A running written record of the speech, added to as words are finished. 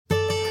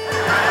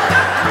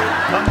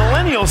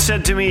millennial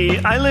said to me,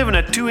 I live in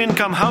a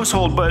 2-income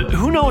household, but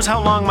who knows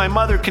how long my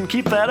mother can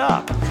keep that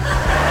up?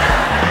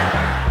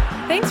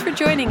 Thanks for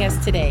joining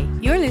us today.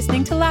 You're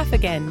listening to Laugh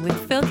Again with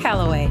Phil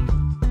Callaway.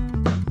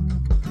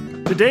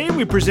 Today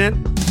we present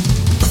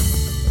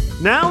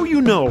Now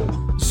You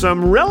Know,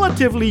 some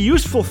relatively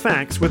useful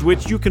facts with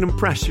which you can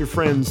impress your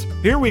friends.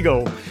 Here we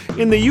go.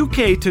 In the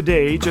UK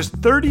today, just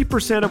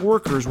 30% of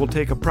workers will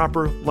take a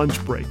proper lunch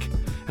break.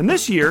 And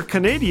this year,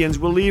 Canadians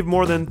will leave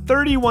more than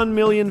 31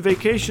 million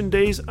vacation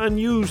days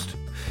unused.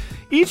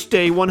 Each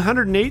day,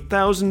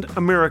 108,000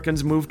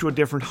 Americans move to a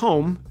different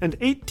home and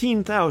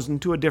 18,000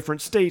 to a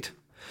different state.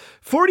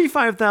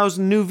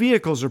 45,000 new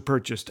vehicles are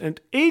purchased and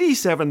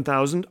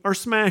 87,000 are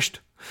smashed.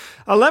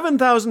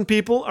 11,000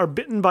 people are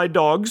bitten by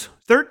dogs,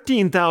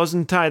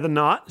 13,000 tie the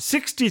knot,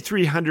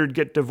 6,300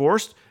 get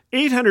divorced,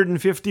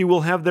 850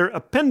 will have their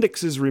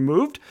appendixes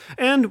removed,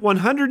 and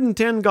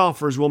 110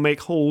 golfers will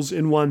make holes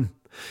in one.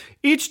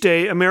 Each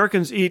day,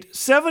 Americans eat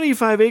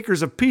 75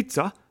 acres of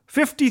pizza,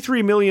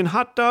 53 million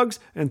hot dogs,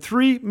 and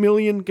 3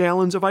 million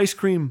gallons of ice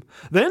cream.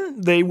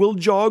 Then they will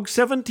jog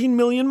 17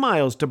 million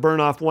miles to burn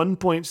off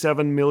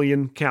 1.7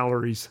 million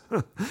calories.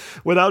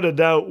 Without a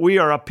doubt, we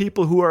are a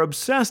people who are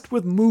obsessed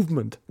with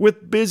movement,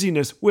 with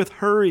busyness, with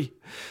hurry.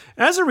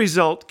 As a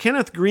result,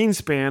 Kenneth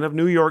Greenspan of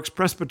New York's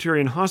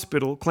Presbyterian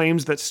Hospital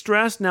claims that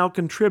stress now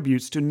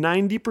contributes to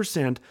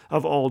 90%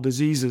 of all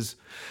diseases.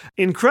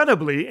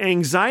 Incredibly,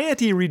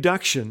 anxiety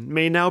reduction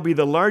may now be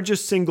the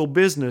largest single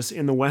business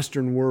in the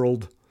Western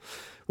world.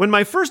 When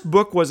my first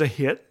book was a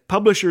hit,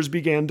 publishers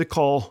began to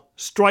call,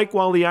 "Strike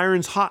while the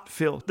iron's hot,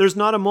 Phil. There's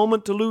not a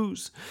moment to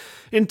lose."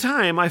 In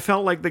time, I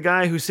felt like the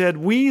guy who said,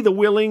 "We, the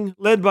willing,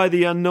 led by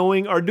the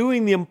unknowing, are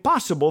doing the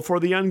impossible for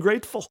the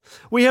ungrateful.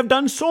 We have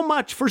done so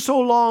much for so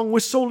long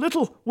with so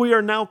little. We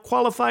are now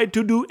qualified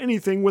to do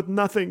anything with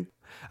nothing."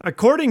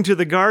 According to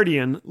The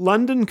Guardian,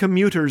 London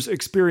commuters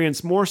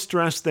experience more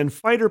stress than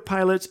fighter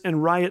pilots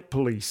and riot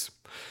police.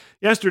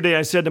 Yesterday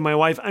I said to my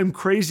wife, "I'm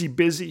crazy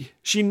busy."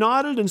 She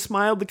nodded and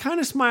smiled, the kind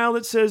of smile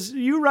that says,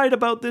 "You write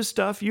about this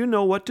stuff, you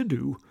know what to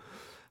do."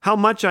 How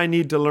much I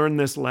need to learn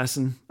this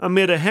lesson.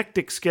 Amid a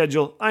hectic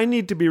schedule, I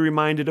need to be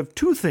reminded of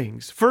two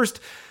things.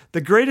 First,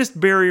 the greatest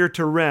barrier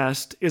to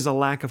rest is a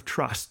lack of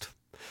trust.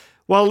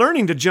 While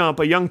learning to jump,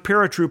 a young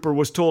paratrooper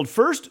was told,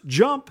 first,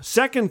 jump,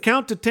 second,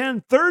 count to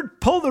 10, third,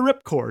 pull the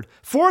ripcord,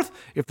 fourth,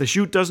 if the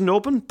chute doesn't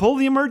open, pull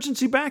the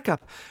emergency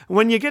backup.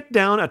 When you get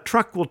down, a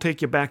truck will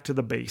take you back to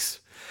the base.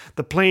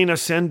 The plane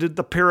ascended,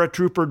 the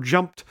paratrooper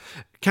jumped,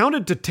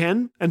 counted to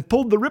 10, and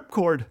pulled the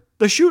ripcord.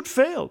 The chute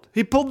failed.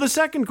 He pulled the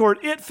second cord.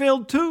 It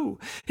failed too.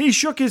 He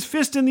shook his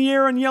fist in the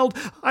air and yelled,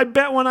 "I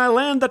bet when I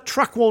land, the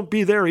truck won't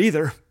be there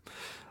either."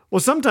 Well,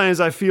 sometimes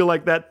I feel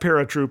like that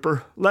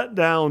paratrooper, let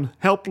down,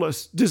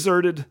 helpless,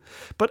 deserted.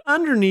 But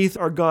underneath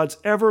are God's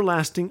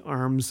everlasting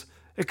arms.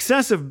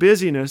 Excessive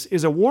busyness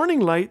is a warning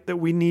light that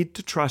we need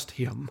to trust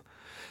Him.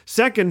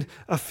 Second,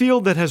 a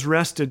field that has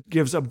rested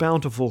gives a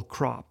bountiful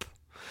crop.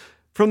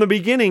 From the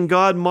beginning,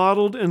 God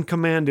modeled and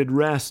commanded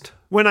rest.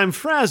 When I'm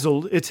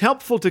frazzled, it's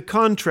helpful to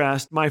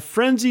contrast my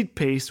frenzied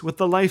pace with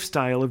the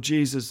lifestyle of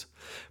Jesus.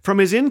 From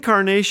His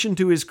incarnation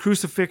to His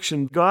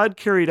crucifixion, God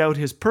carried out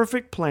His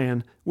perfect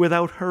plan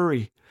without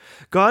hurry.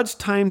 God's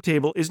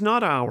timetable is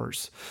not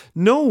ours.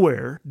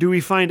 Nowhere do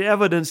we find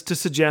evidence to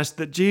suggest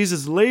that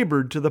Jesus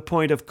labored to the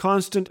point of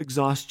constant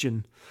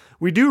exhaustion.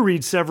 We do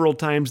read several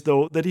times,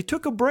 though, that He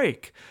took a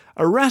break,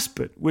 a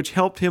respite which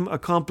helped Him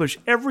accomplish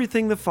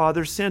everything the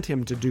Father sent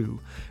Him to do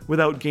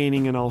without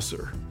gaining an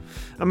ulcer.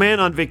 A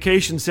man on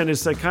vacation sent his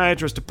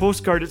psychiatrist a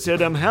postcard that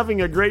said, "I'm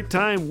having a great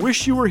time.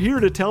 Wish you were here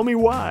to tell me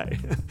why."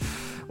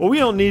 Well, we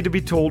don't need to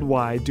be told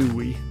why, do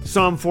we?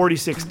 Psalm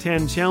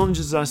 46:10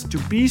 challenges us to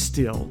be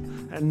still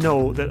and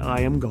know that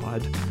I am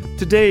God.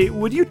 Today,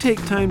 would you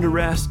take time to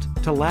rest,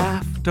 to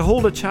laugh, to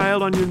hold a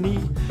child on your knee,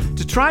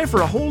 to try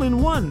for a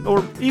hole-in-one,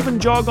 or even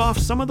jog off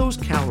some of those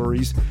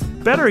calories?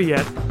 Better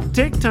yet,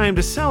 take time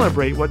to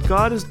celebrate what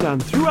God has done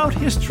throughout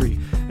history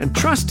and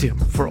trust Him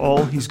for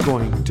all He's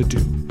going to do.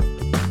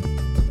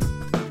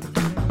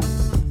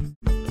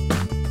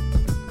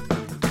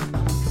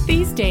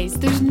 These days,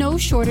 there's no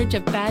shortage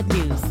of bad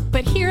news.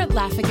 But here at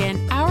Laugh Again,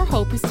 our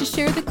hope is to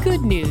share the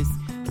good news.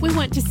 We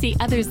want to see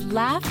others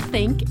laugh,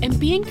 think, and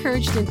be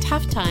encouraged in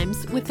tough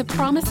times with the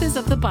promises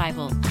of the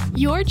Bible.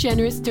 Your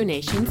generous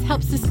donations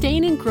help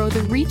sustain and grow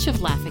the reach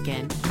of Laugh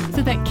Again,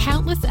 so that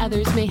countless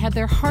others may have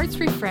their hearts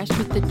refreshed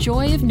with the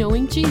joy of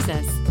knowing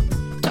Jesus.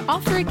 To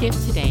offer a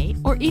gift today,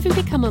 or even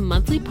become a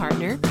monthly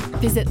partner,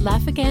 visit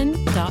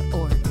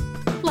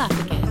laughagain.org.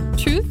 Laugh Again,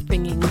 truth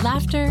bringing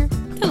laughter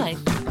to life.